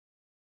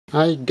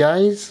Hi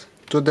guys,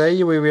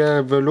 today we will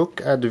have a look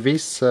at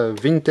this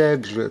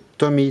vintage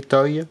Tomy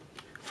toy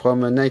from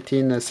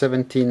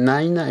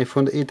 1979. I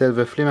found it at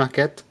the flea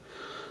market,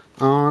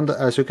 and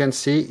as you can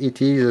see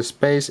it is a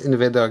Space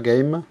Invader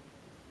game.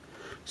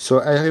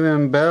 So I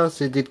remember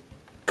they did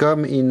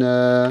come in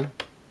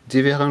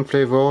different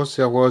flavors.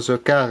 There was a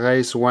car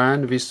race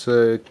one with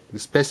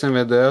Space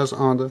Invaders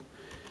and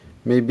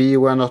maybe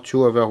one or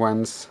two other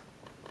ones.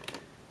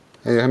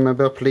 I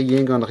remember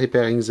playing and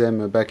repairing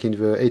them back in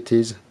the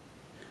 80s.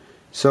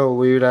 So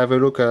we will have a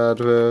look at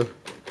the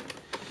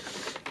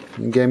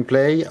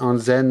gameplay,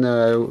 and then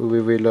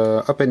we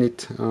will open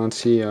it and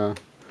see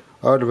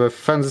all the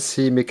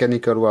fancy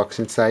mechanical works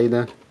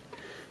inside.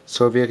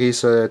 So there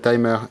is a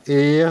timer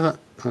here,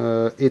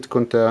 hit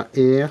counter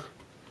here,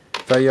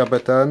 fire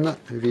button,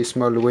 the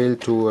small wheel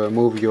to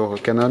move your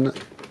cannon,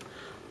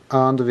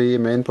 and the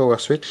main power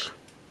switch.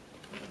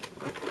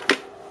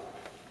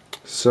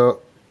 So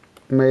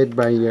made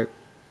by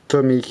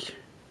Tomy,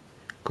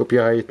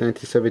 copyright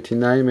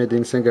 1979, made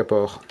in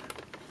Singapore.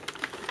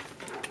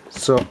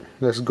 So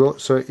let's go.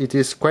 So it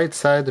is quite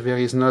sad, there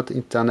is not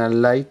internal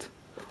light,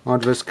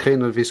 and the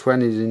screen of this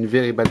one is in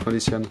very bad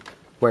condition.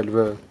 Well,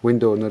 the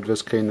window, not the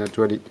screen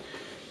actually.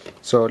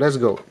 So let's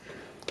go.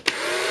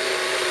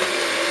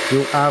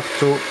 You have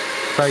to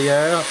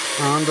fire,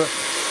 and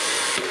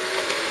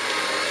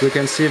you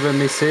can see the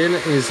missile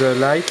is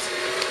light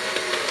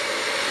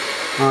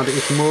and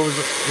it moves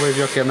with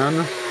your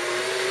cannon.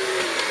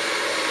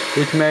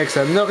 It makes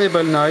an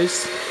horrible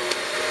noise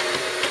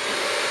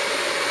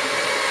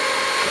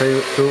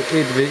to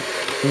hit the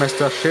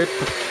master ship.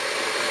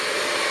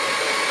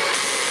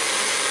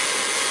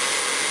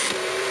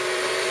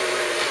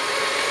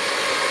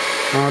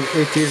 And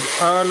it is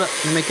all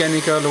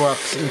mechanical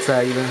works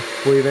inside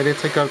with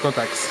electrical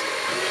contacts.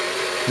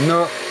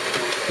 No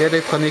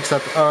electronics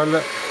at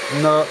all,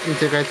 no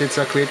integrated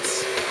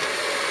circuits,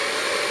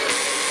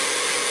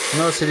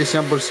 no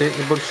silicium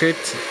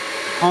bullshit,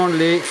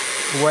 only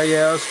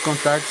wires,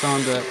 contacts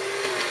and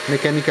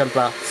mechanical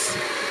parts.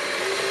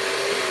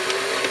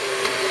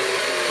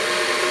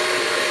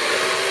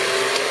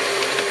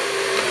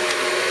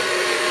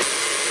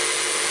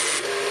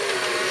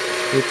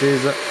 It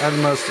is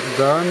almost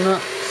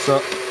done. So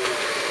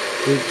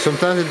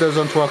sometimes it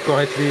doesn't work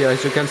correctly.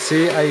 As you can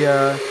see,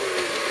 I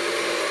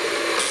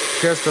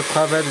just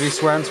traveled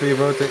these ones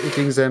without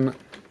hitting them,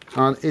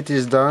 and it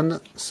is done.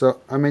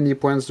 So how many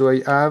points do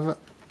I have?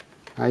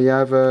 I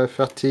have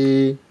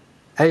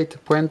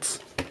 38 points.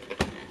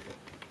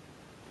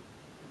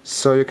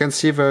 So you can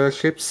see the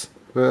ships.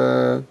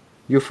 The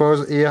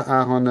UFOs here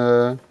are on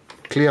a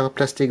clear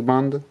plastic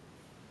band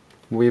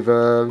with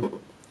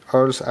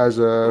holes as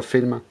a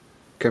film,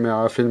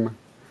 camera film.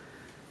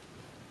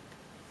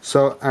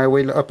 So I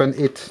will open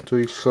it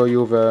to show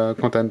you the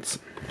contents.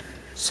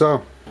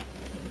 So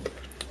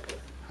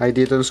I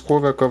did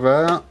unscrew the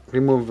cover,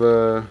 remove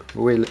the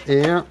wheel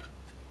here,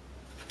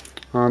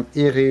 and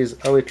here is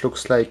how it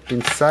looks like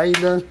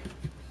inside.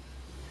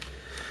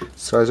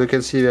 So as you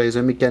can see, there is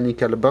a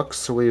mechanical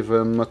box with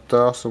a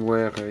motor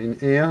somewhere in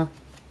here.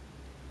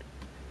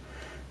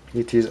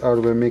 It is all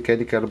the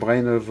mechanical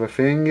brain of the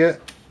thing.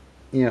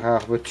 Here are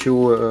the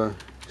two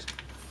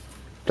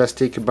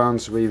plastic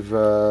bands with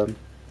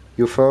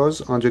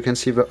UFOs, and you can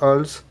see the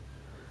holes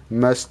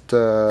must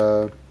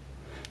go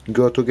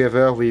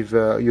together with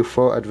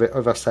UFO at the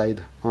other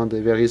side, and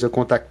there is a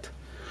contact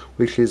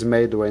which is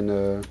made when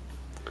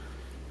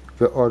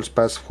the holes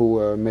pass through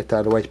a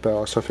metal wiper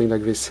or something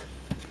like this.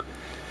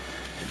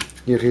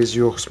 Here is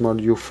your small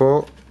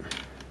UFO.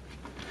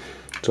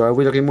 So I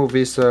will remove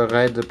this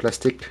red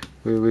plastic,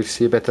 we will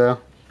see better.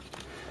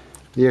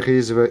 Here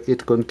is the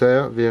hit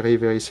counter,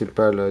 very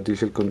simple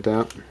digital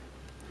counter,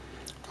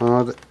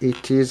 and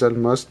it is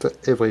almost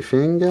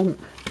everything.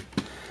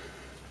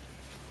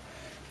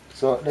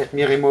 So let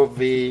me remove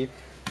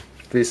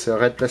this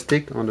red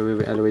plastic, and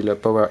I will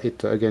power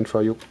it again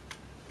for you.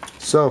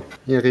 So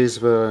here is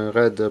the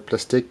red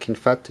plastic. In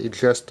fact, it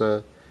just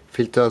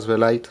filters the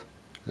light,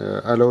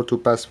 allow to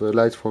pass the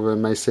light from the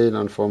missile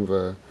and from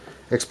the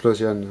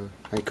explosion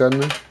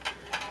icon.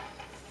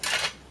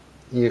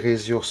 Here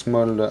is your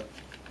small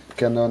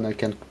cannon. I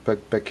can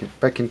put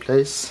back in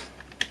place.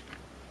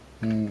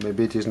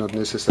 Maybe it is not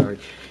necessary.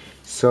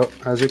 So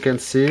as you can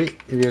see,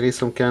 there is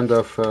some kind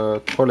of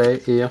trolley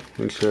here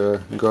which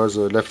goes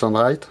left and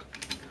right,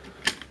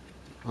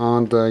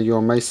 and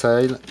your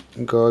missile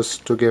goes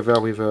together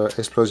with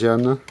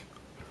explosion,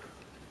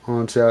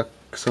 and there are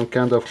some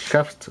kind of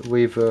shaft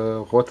with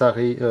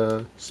rotary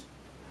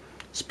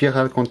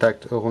spiral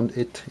contact around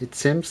it, it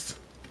seems.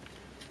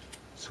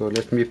 So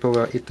let me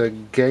power it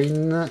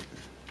again.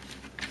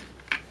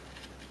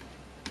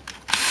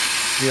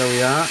 Here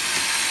we are.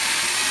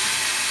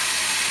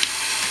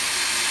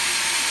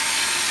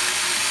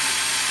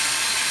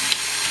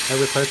 I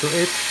will try to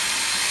hit.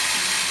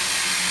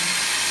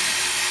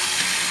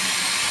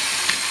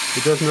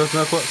 It does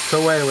not work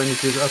so well when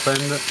it is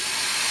opened.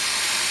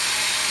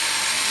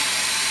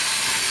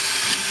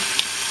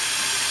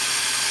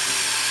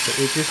 So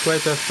it is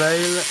quite a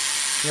fail.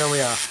 Here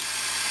we are.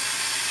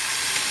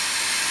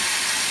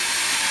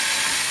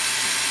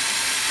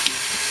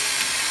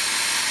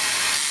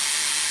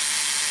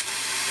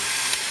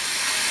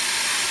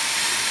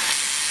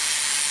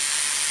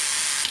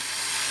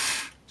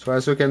 So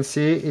as you can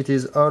see, it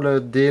is all a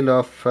deal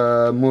of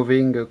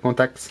moving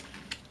contacts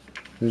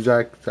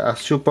that are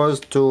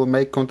supposed to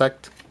make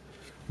contact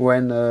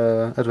when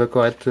at the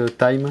correct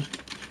time,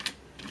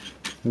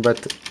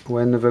 but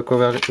when with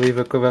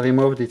the cover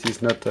removed, it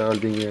is not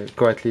holding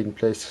correctly in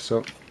place,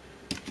 so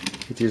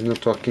it is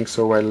not working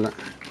so well.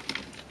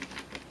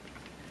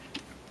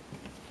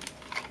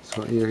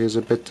 So here is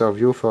a better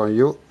view for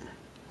you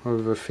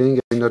of the thing.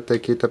 I will not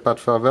take it apart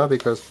further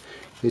because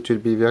it will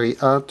be very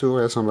hard to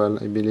reassemble,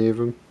 I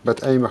believe.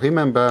 But I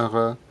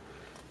remember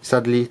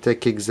sadly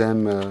taking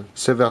them,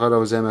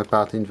 several of them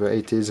apart in the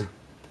 80s.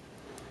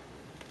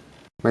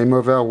 My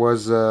mother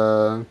was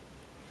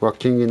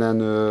working in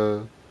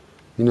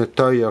a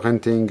toy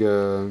renting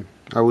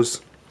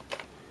house,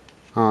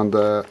 and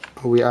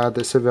we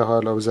had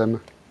several of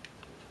them,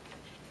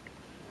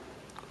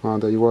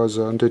 and I was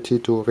on duty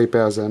to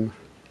repair them,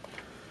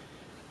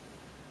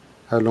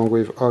 along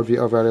with all the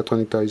other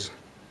electronic toys,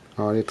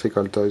 or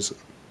electrical toys.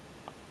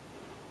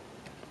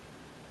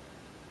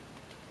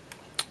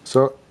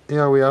 So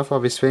here we are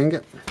for this thing.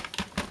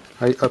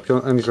 I hope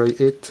you enjoy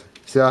it.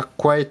 They are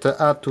quite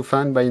hard to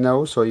find by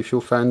now, so if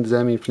you find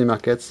them in flea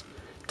markets,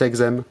 take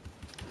them,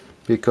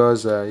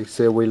 because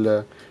they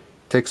will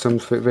take some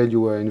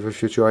value in the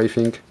future, I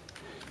think.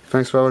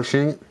 Thanks for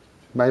watching.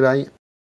 Bye bye.